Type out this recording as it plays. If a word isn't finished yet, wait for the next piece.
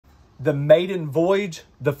the maiden voyage,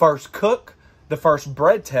 the first cook, the first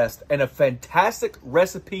bread test, and a fantastic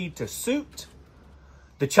recipe to suit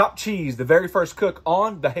the chopped cheese, the very first cook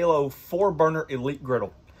on the Halo 4-burner Elite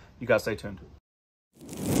Griddle. You guys stay tuned.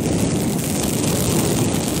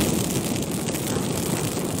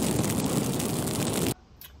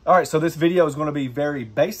 All right, so this video is going to be very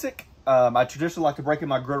basic. I traditionally like to break in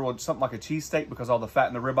my griddle with something like a cheesesteak because all the fat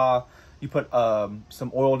in the ribeye. You put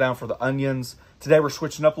some oil down for the onions. Today we're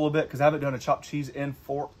switching up a little bit because I haven't done a chopped cheese in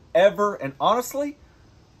forever. And honestly,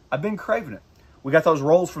 I've been craving it. We got those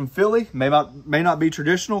rolls from Philly. May not be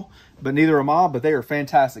traditional, but neither am I. But they are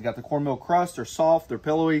fantastic. Got the cornmeal crust. They're soft. They're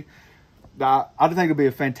pillowy. I think it'll be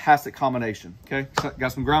a fantastic combination. Okay,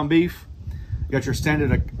 got some ground beef. You got your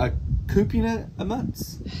standard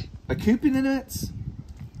accompaniments. Accompaniments.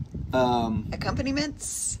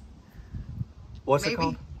 What's it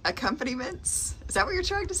called? Accompaniments. Is that what you're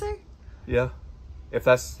trying to say? Yeah. If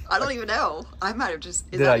that's... I don't even know. I might have just...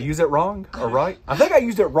 Did I use it wrong or right? I think I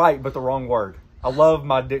used it right, but the wrong word. I love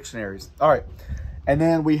my dictionaries. All right. And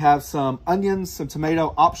then we have some onions, some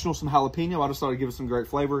tomato, optional, some jalapeno. I just thought I'd give it some great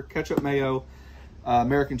flavor. Ketchup, mayo,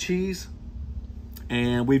 American cheese.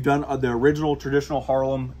 And we've done the original traditional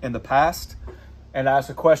Harlem in the past. And I asked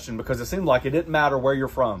a question because it seemed like it didn't matter where you're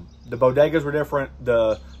from. The bodegas were different.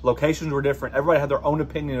 The locations were different. Everybody had their own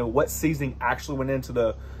opinion of what seasoning actually went into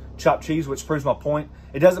the chopped cheese, which proves my point.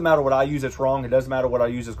 It doesn't matter what I use, it's wrong. It doesn't matter what I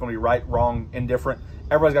use, it's going to be right, wrong, indifferent.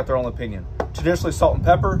 Everybody's got their own opinion. Traditionally, salt and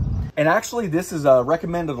pepper. And actually, this is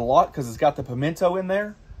recommended a lot because it's got the pimento in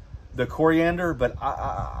there, the coriander, but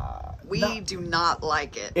we do not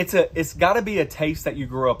like it. It's got to be a taste that you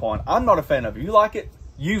grew up on. I'm not a fan of it. You like it,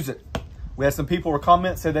 use it. We had some people who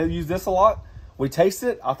comment, said they use this a lot. We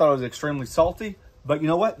tasted it. I thought it was extremely salty, but you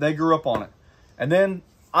know what? They grew up on it. And then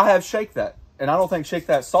I have Shake That, and I don't think Shake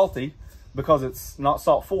That's salty because it's not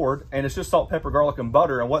salt forward, and it's just salt, pepper, garlic, and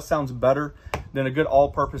butter. And what sounds better than a good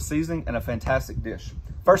all-purpose seasoning and a fantastic dish?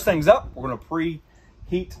 First things up, we're going to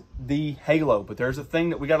preheat the Halo, but there's a thing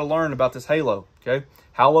that we got to learn about this Halo, okay?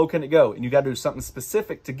 How low can it go? And you got to do something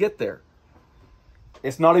specific to get there.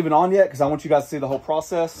 It's not even on yet because I want you guys to see the whole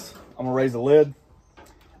process. I'm going to raise the lid.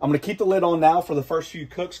 I'm going to keep the lid on now for the first few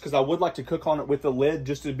cooks because I would like to cook on it with the lid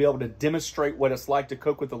just to be able to demonstrate what it's like to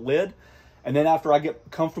cook with the lid. And then after I get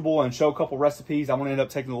comfortable and show a couple recipes, I'm going to end up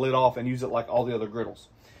taking the lid off and use it like all the other griddles.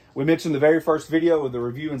 We mentioned the very first video of the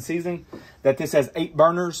review and seasoning that this has 8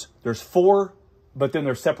 burners. There's 4, but then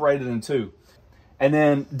they're separated in 2. And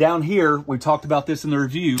then down here, we talked about this in the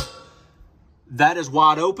review. That is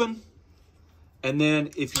wide open. And then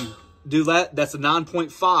if you do that, that's a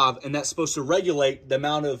 9.5, and that's supposed to regulate the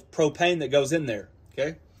amount of propane that goes in there,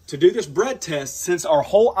 okay? To do this bread test, since our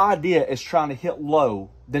whole idea is trying to hit low,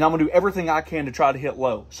 then I'm going to do everything I can to try to hit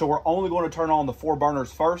low. So we're only going to turn on the 4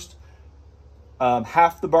 burners first,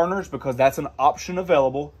 half the burners, because that's an option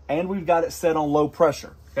available, and we've got it set on low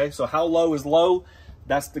pressure, okay? So how low is low?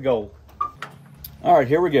 That's the goal. All right,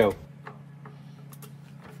 here we go.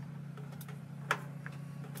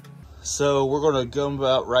 So we're going to go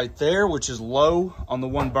about right there, which is low on the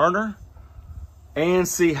 1 burner, and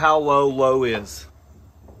see how low is.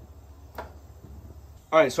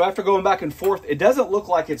 All right, so after going back and forth, it doesn't look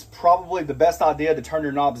like it's probably the best idea to turn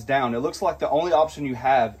your knobs down. It looks like the only option you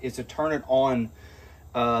have is to turn it on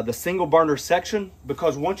the single burner section,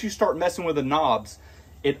 because once you start messing with the knobs,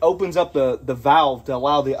 it opens up the valve to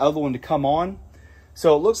allow the other one to come on.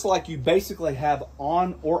 So it looks like you basically have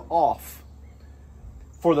on or off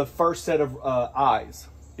for the first set of eyes.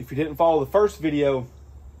 If you didn't follow the first video,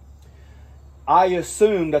 I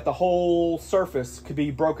assumed that the whole surface could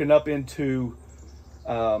be broken up into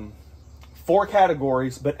 4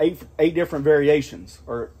 categories, but 8 different variations,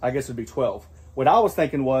 or I guess it'd be 12. What I was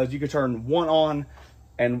thinking was you could turn 1 on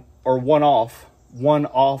or 1 off, 1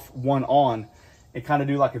 off, 1 on, and kind of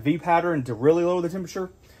do like a V pattern to really lower the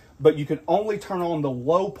temperature. But you can only turn on the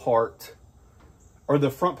low part or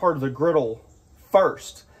the front part of the griddle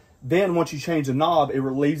first. Then once you change the knob, it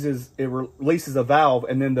releases a valve,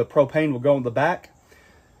 and then the propane will go in the back.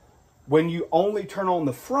 When you only turn on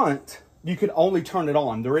the front, you can only turn it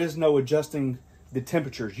on. There is no adjusting the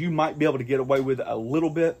temperatures. You might be able to get away with it a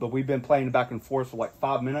little bit, but we've been playing back and forth for like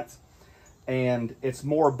 5 minutes. And it's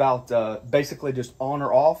more about basically just on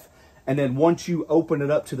or off. And then once you open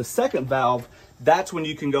it up to the second valve, that's when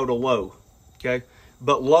you can go to low, okay?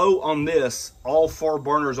 But low on this, all 4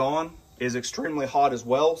 burners on, is extremely hot as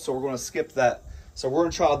well. So we're going to skip that. So we're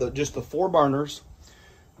going to try just the 4 burners,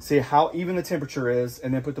 see how even the temperature is,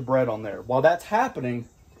 and then put the bread on there. While that's happening,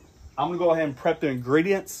 I'm going to go ahead and prep the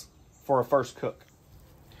ingredients for a first cook.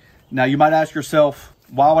 Now you might ask yourself,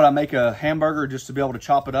 why would I make a hamburger? Just to be able to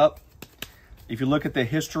chop it up. If you look at the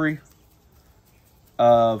history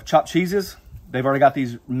of chopped cheeses, they've already got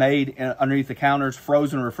these made underneath the counters,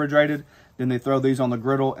 frozen or refrigerated. Then they throw these on the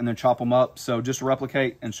griddle and then chop them up. So just to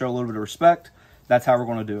replicate and show a little bit of respect, that's how we're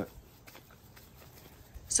going to do it.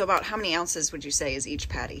 So about how many ounces would you say is each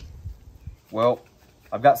patty? Well,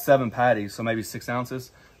 I've got 7 patties, so maybe 6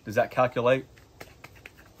 ounces. Does that calculate?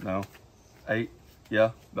 No. 8?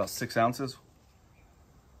 Yeah, about 6 ounces.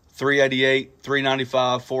 388,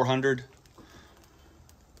 395, 400.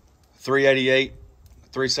 388,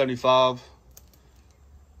 375,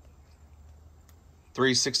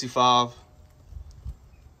 365,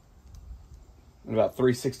 and about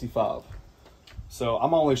 365. So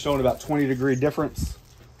I'm only showing about 20-degree difference.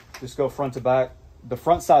 Just go front to back. The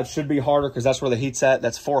front side should be harder because that's where the heat's at.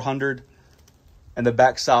 That's 400. And the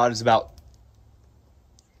back side is about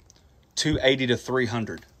 280 to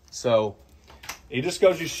 300. So it just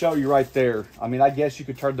goes to show you right there. I mean, I guess you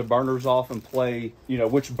could turn the burners off and play, you know,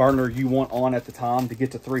 which burner you want on at the time to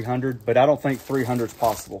get to 300. But I don't think 300 is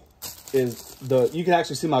possible. You can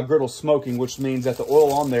actually see my griddle smoking, which means that the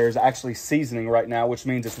oil on there is actually seasoning right now, which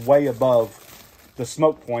means it's way above the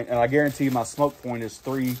smoke point. And I guarantee you my smoke point is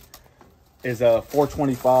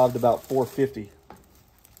 425 to about 450.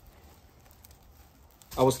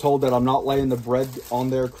 I was told that I'm not laying the bread on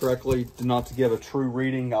there correctly, not to give a true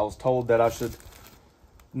reading. I was told that I should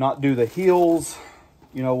not do the heels.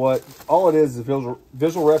 You know what? All it is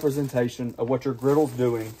visual representation of what your griddle's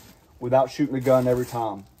doing without shooting a gun every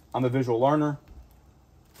time. I'm a visual learner,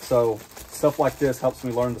 so stuff like this helps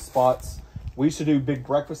me learn the spots. We used to do big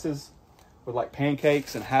breakfasts with like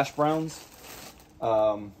pancakes and hash browns,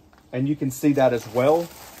 and you can see that as well.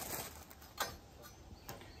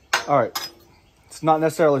 All right, it's not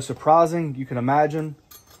necessarily surprising. You can imagine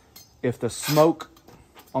if the smoke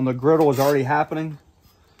on the griddle is already happening,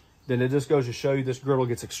 then it just goes to show you this griddle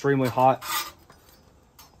gets extremely hot.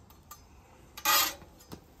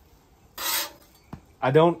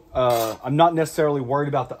 I'm not necessarily worried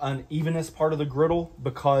about the unevenness part of the griddle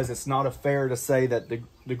because it's not fair to say that the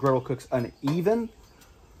griddle cooks uneven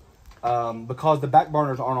because the back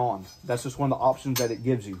burners aren't on. That's just one of the options that it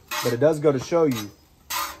gives you. But it does go to show you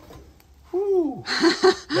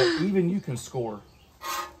that even you can score.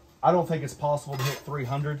 I don't think it's possible to hit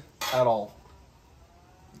 300 at all.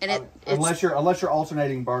 And unless you're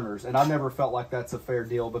alternating burners. And I never felt like that's a fair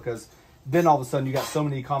deal because then all of a sudden you got so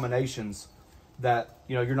many combinations that,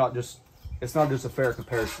 you know, it's not just a fair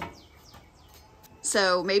comparison.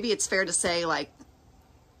 So maybe it's fair to say, like,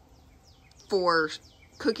 for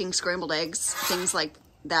cooking scrambled eggs, things like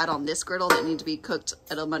that on this griddle that need to be cooked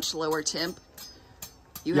at a much lower temp,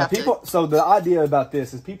 so the idea about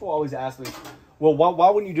this is people always ask me, well, why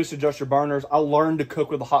wouldn't you just adjust your burners? I learned to cook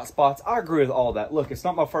with the hot spots. I agree with all that. Look, it's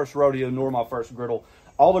not my first rodeo nor my first griddle.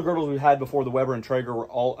 All the griddles we had before the Weber and Traeger were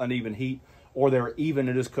all uneven heat, or they were even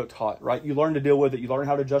and just cooked hot, right? You learn to deal with it. You learn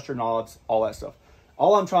how to adjust your knobs, all that stuff.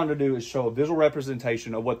 All I'm trying to do is show a visual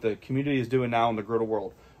representation of what the community is doing now in the griddle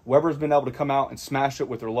world. Weber's been able to come out and smash it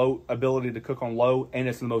with their low ability to cook on low, and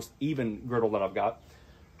it's the most even griddle that I've got.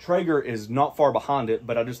 Traeger is not far behind it,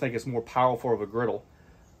 but I just think it's more powerful of a griddle.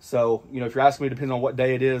 So, you know, if you're asking me, depending on what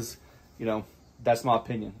day it is, you know, that's my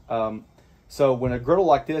opinion. So when a griddle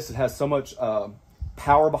like this, it has so much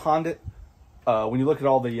power behind it. When you look at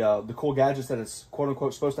all the cool gadgets that it's quote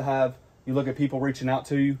unquote supposed to have, you look at people reaching out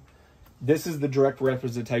to you, this is the direct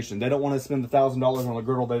representation. They don't want to spend $1,000 on a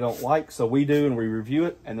griddle they don't like, so we do, and we review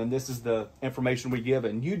it, and then this is the information we give,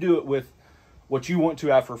 and you do it with what you want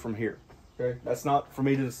to after from here. Okay, that's not for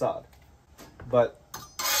me to decide. But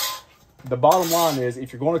the bottom line is,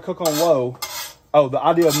 if you're going to cook on low, the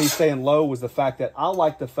idea of me staying low was the fact that I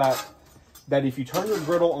like the fact that if you turn your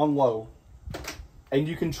griddle on low, and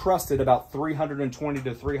you can trust it about 320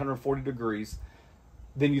 to 340 degrees,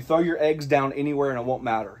 then you throw your eggs down anywhere and it won't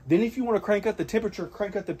matter. Then if you want to crank up the temperature,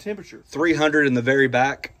 crank up the temperature. 300 in the very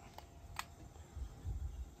back,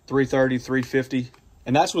 330, 350,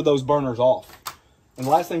 and that's with those burners off. And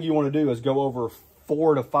the last thing you want to do is go over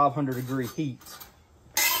 400 to 500 degree heat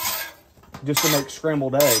just to make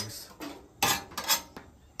scrambled eggs.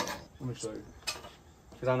 Let me show you.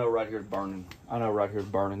 Because I know right here is burning.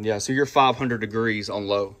 Yeah, so you're 500 degrees on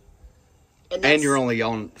low. And you're only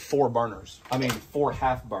on 4 burners. I mean, 4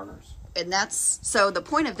 half burners. And so the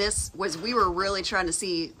point of this was we were really trying to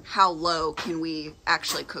see how low can we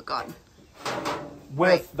actually cook on.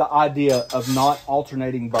 With the idea of not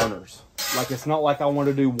alternating burners. Like, it's not like I want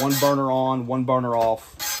to do one burner on, one burner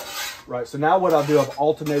off. Right, so now what I'll do, I've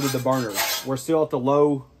alternated the burners. We're still at the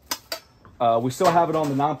low. We still have it on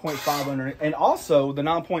the 9.5 under, and also the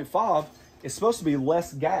 9.5 it's supposed to be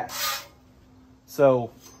less gas.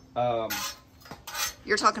 So,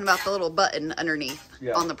 you're talking about the little button underneath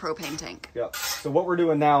on the propane tank. Yeah. So what we're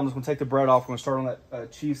doing now, I'm just going to take the bread off. We're going to start on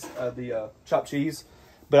that cheese, the chopped cheese.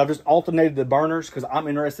 But I've just alternated the burners because I'm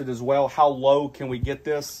interested as well. How low can we get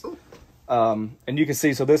this? And you can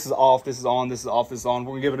see, so this is off, this is on, this is off, this is on.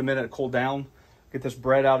 We're going to give it a minute to cool down, get this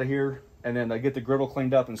bread out of here, and then get the griddle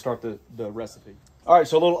cleaned up and start the recipe. All right,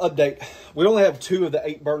 so a little update. We only have 2 of the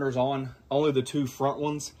 8 burners on, only the 2 front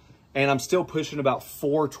ones. And I'm still pushing about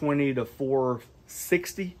 420 to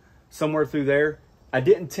 460, somewhere through there. I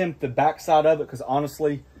didn't temp the back side of it because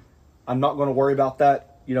honestly, I'm not going to worry about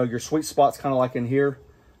that. You know, your sweet spot's kind of like in here.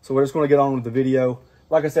 So we're just going to get on with the video.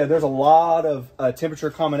 Like I said, there's a lot of temperature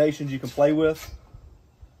combinations you can play with.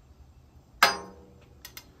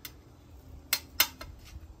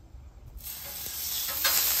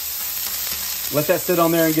 Let that sit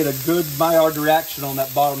on there and get a good Maillard reaction on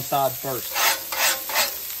that bottom side first.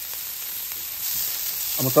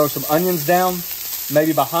 I'm gonna throw some onions down,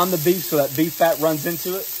 maybe behind the beef so that beef fat runs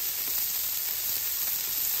into it.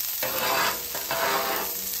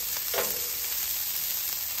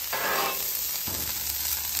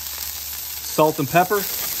 Salt and pepper.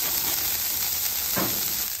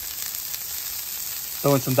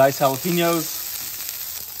 Throw in some diced jalapenos.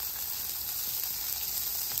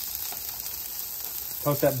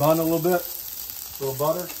 Toast that bun a little bit, a little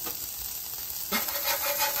butter.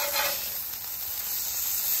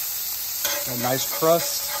 A nice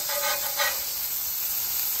crust.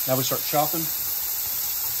 Now we start chopping.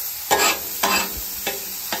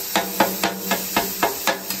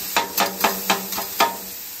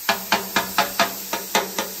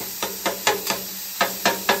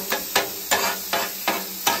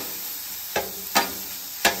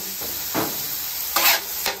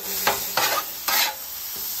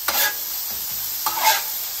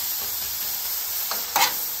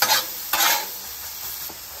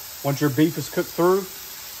 Once your beef is cooked through,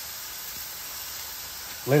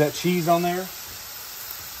 lay that cheese on there.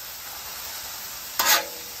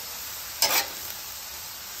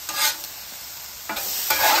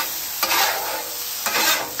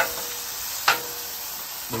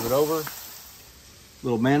 Move it over. A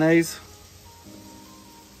little mayonnaise.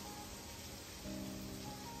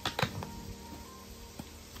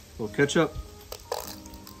 A little ketchup.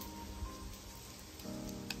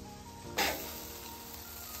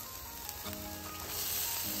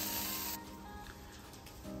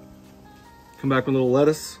 Come back with a little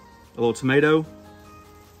lettuce, a little tomato.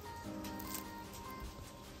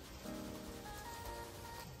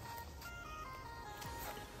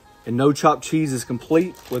 And no chopped cheese is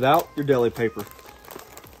complete without your deli paper.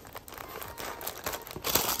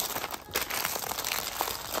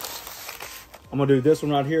 I'm gonna do this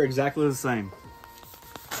one right here exactly the same.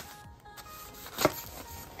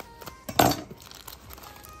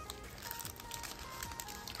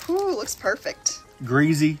 Ooh, looks perfect.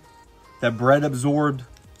 Greasy. That bread absorbed.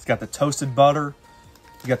 It's got the toasted butter.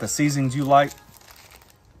 You got the seasonings you like.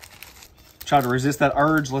 Try to resist that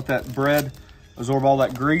urge. Let that bread absorb all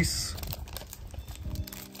that grease.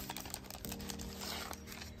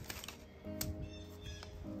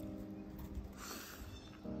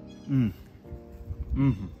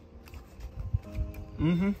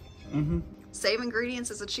 Same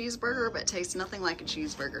ingredients as a cheeseburger, but tastes nothing like a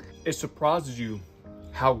cheeseburger. It surprises you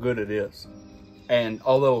how good it is. And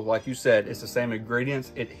although, like you said, it's the same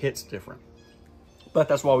ingredients, it hits different. But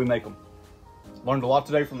that's why we make them. Learned a lot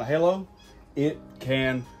today from the Halo. It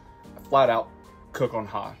can flat out cook on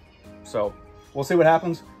high. So we'll see what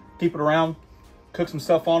happens. Keep it around, cook some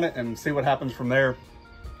stuff on it, and see what happens from there.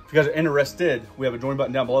 If you guys are interested, we have a join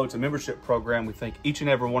button down below. It's a membership program. We thank each and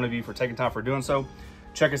every one of you for taking time for doing so.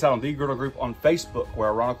 Check us out on the Griddle Group on Facebook, where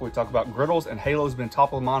ironically we talk about griddles, and Halo's been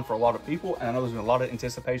top of mind for a lot of people, and I know there's been a lot of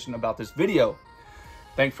anticipation about this video.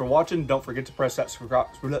 Thanks for watching. Don't forget to press that subscribe.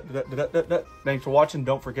 Thanks for watching.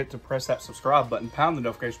 Don't forget to press that subscribe button. Pound the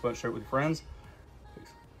notification button. Share it with your friends.